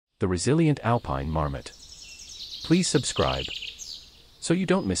the resilient Alpine Marmot. Please subscribe so you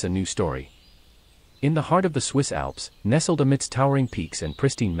don't miss a new story. In the heart of the Swiss Alps, nestled amidst towering peaks and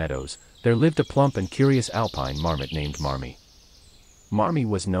pristine meadows, there lived a plump and curious Alpine Marmot named Marmie. Marmie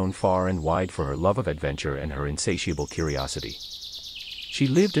was known far and wide for her love of adventure and her insatiable curiosity. She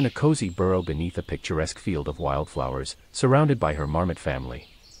lived in a cozy burrow beneath a picturesque field of wildflowers, surrounded by her marmot family.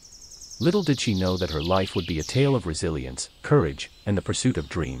 Little did she know that her life would be a tale of resilience, courage, and the pursuit of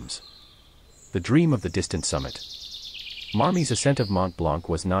dreams. The dream of the distant summit. Marmie's ascent of Mont Blanc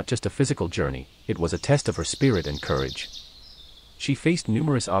was not just a physical journey, it was a test of her spirit and courage. She faced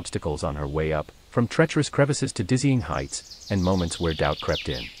numerous obstacles on her way up, from treacherous crevices to dizzying heights, and moments where doubt crept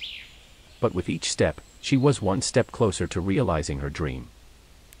in. But with each step, she was one step closer to realizing her dream.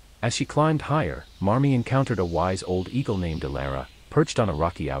 As she climbed higher, Marmie encountered a wise old eagle named Ilara, perched on a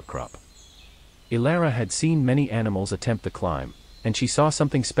rocky outcrop. Ilara had seen many animals attempt the climb, and she saw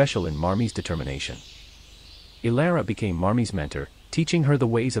something special in Marmie's determination. Ilara became Marmie's mentor, teaching her the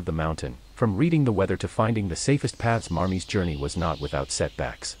ways of the mountain. From reading the weather to finding the safest paths, Marmie's journey was not without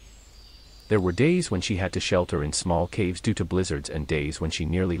setbacks. There were days when she had to shelter in small caves due to blizzards and days when she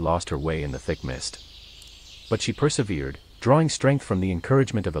nearly lost her way in the thick mist. But she persevered, drawing strength from the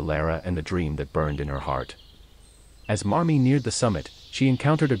encouragement of Ilara and the dream that burned in her heart. As Marmie neared the summit, she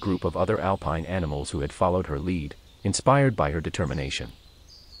encountered a group of other alpine animals who had followed her lead, inspired by her determination.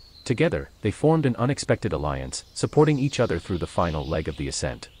 Together, they formed an unexpected alliance, supporting each other through the final leg of the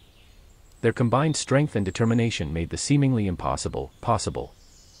ascent. Their combined strength and determination made the seemingly impossible possible.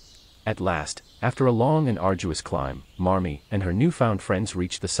 At last, after a long and arduous climb, Marmie and her newfound friends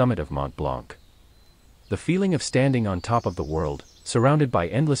reached the summit of Mont Blanc. The feeling of standing on top of the world, surrounded by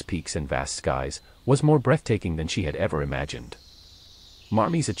endless peaks and vast skies, was more breathtaking than she had ever imagined.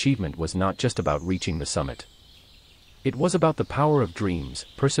 Marmie's achievement was not just about reaching the summit. It was about the power of dreams,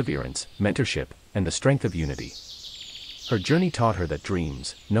 perseverance, mentorship, and the strength of unity. Her journey taught her that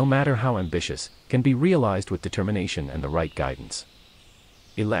dreams, no matter how ambitious, can be realized with determination and the right guidance.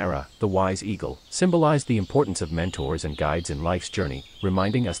 Ilara, the wise eagle, symbolized the importance of mentors and guides in life's journey,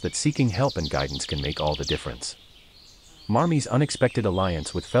 reminding us that seeking help and guidance can make all the difference. Marmie's unexpected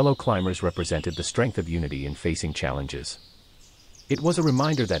alliance with fellow climbers represented the strength of unity in facing challenges. It was a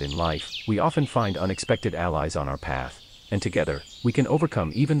reminder that in life, we often find unexpected allies on our path, and together, we can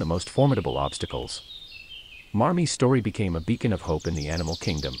overcome even the most formidable obstacles. Marmie's story became a beacon of hope in the animal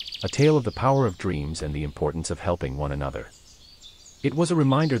kingdom, a tale of the power of dreams and the importance of helping one another. It was a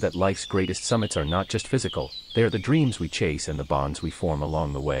reminder that life's greatest summits are not just physical, they are the dreams we chase and the bonds we form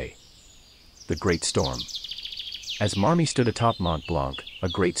along the way. The Great Storm. As Marmie stood atop Mont Blanc, a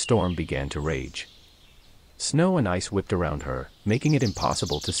great storm began to rage. Snow and ice whipped around her, making it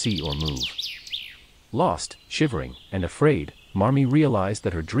impossible to see or move. Lost, shivering, and afraid, Marmie realized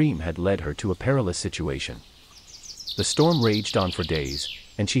that her dream had led her to a perilous situation. The storm raged on for days,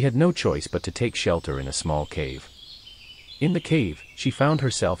 and she had no choice but to take shelter in a small cave. In the cave, she found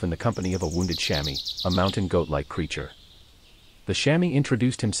herself in the company of a wounded chamois, a mountain goat-like creature. The chamois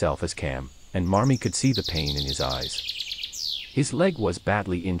introduced himself as Cam, and Marmie could see the pain in his eyes. His leg was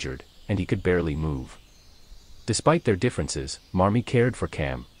badly injured, and he could barely move. Despite their differences, Marmie cared for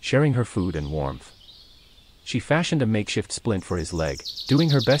Cam, sharing her food and warmth. She fashioned a makeshift splint for his leg, doing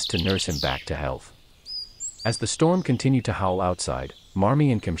her best to nurse him back to health. As the storm continued to howl outside,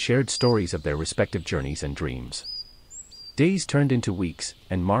 Marmie and Cam shared stories of their respective journeys and dreams. Days turned into weeks,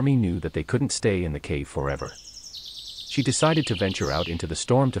 and Marmie knew that they couldn't stay in the cave forever. She decided to venture out into the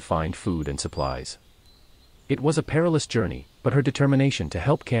storm to find food and supplies. It was a perilous journey, but her determination to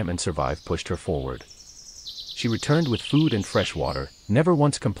help Cam and survive pushed her forward. She returned with food and fresh water, never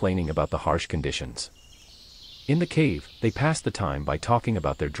once complaining about the harsh conditions. In the cave, they passed the time by talking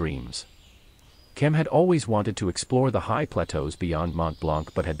about their dreams. Cam had always wanted to explore the high plateaus beyond Mont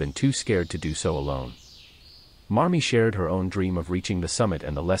Blanc but had been too scared to do so alone. Marmie shared her own dream of reaching the summit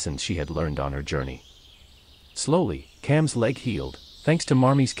and the lessons she had learned on her journey. Slowly, Cam's leg healed, thanks to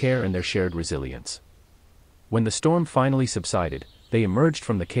Marmie's care and their shared resilience. When the storm finally subsided, they emerged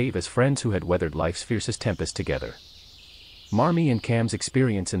from the cave as friends who had weathered life's fiercest tempests together. Marmie and Cam's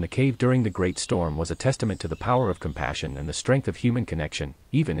experience in the cave during the Great Storm was a testament to the power of compassion and the strength of human connection,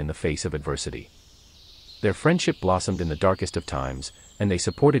 even in the face of adversity. Their friendship blossomed in the darkest of times, and they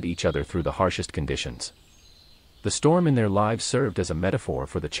supported each other through the harshest conditions. The storm in their lives served as a metaphor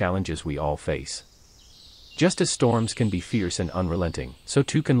for the challenges we all face. Just as storms can be fierce and unrelenting, so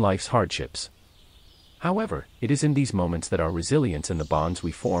too can life's hardships. However, it is in these moments that our resilience and the bonds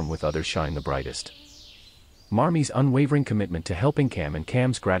we form with others shine the brightest. Marmie's unwavering commitment to helping Cam and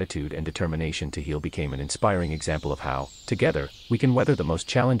Cam's gratitude and determination to heal became an inspiring example of how, together, we can weather the most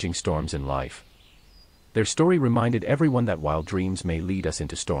challenging storms in life. Their story reminded everyone that while dreams may lead us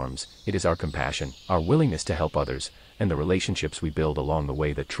into storms, it is our compassion, our willingness to help others, and the relationships we build along the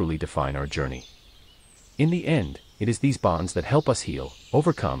way that truly define our journey. In the end, it is these bonds that help us heal,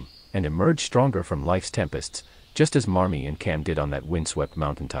 overcome, and emerge stronger from life's tempests, just as Marmie and Cam did on that windswept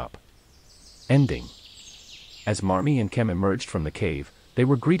mountaintop. Ending. As Marmie and Cam emerged from the cave, they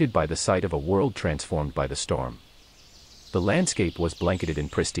were greeted by the sight of a world transformed by the storm. The landscape was blanketed in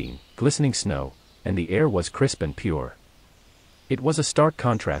pristine, glistening snow, and the air was crisp and pure. It was a stark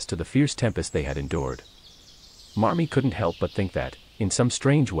contrast to the fierce tempest they had endured. Marmie couldn't help but think that, in some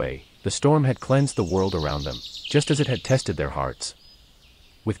strange way, the storm had cleansed the world around them, just as it had tested their hearts.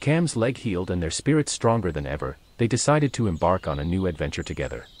 With Cam's leg healed and their spirits stronger than ever, they decided to embark on a new adventure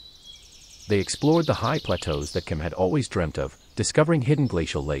together. They explored the high plateaus that Cam had always dreamt of, discovering hidden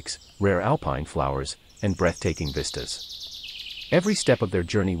glacial lakes, rare alpine flowers, and breathtaking vistas. Every step of their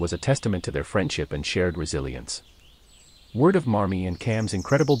journey was a testament to their friendship and shared resilience. Word of Marmie and Cam's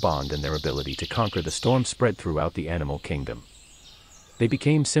incredible bond and their ability to conquer the storm spread throughout the animal kingdom. They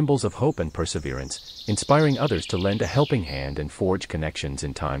became symbols of hope and perseverance, inspiring others to lend a helping hand and forge connections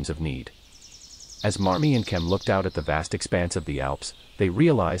in times of need. As Marmie and Cam looked out at the vast expanse of the Alps, they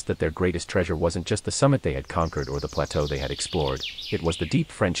realized that their greatest treasure wasn't just the summit they had conquered or the plateau they had explored, it was the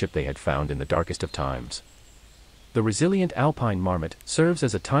deep friendship they had found in the darkest of times. The resilient Alpine Marmot serves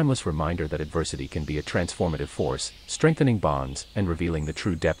as a timeless reminder that adversity can be a transformative force, strengthening bonds and revealing the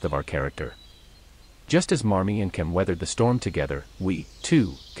true depth of our character. Just as Marmie and Cam weathered the storm together, we,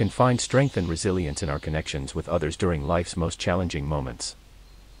 too, can find strength and resilience in our connections with others during life's most challenging moments.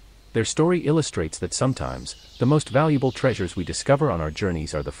 Their story illustrates that sometimes, the most valuable treasures we discover on our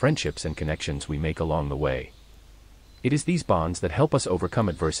journeys are the friendships and connections we make along the way. It is these bonds that help us overcome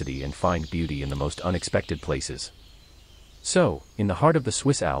adversity and find beauty in the most unexpected places. So, in the heart of the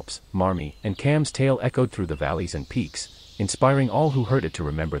Swiss Alps, Marmie and Cam's tale echoed through the valleys and peaks, inspiring all who heard it to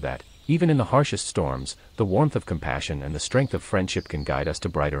remember that, even in the harshest storms, the warmth of compassion and the strength of friendship can guide us to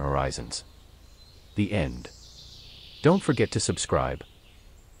brighter horizons. The end. Don't forget to subscribe,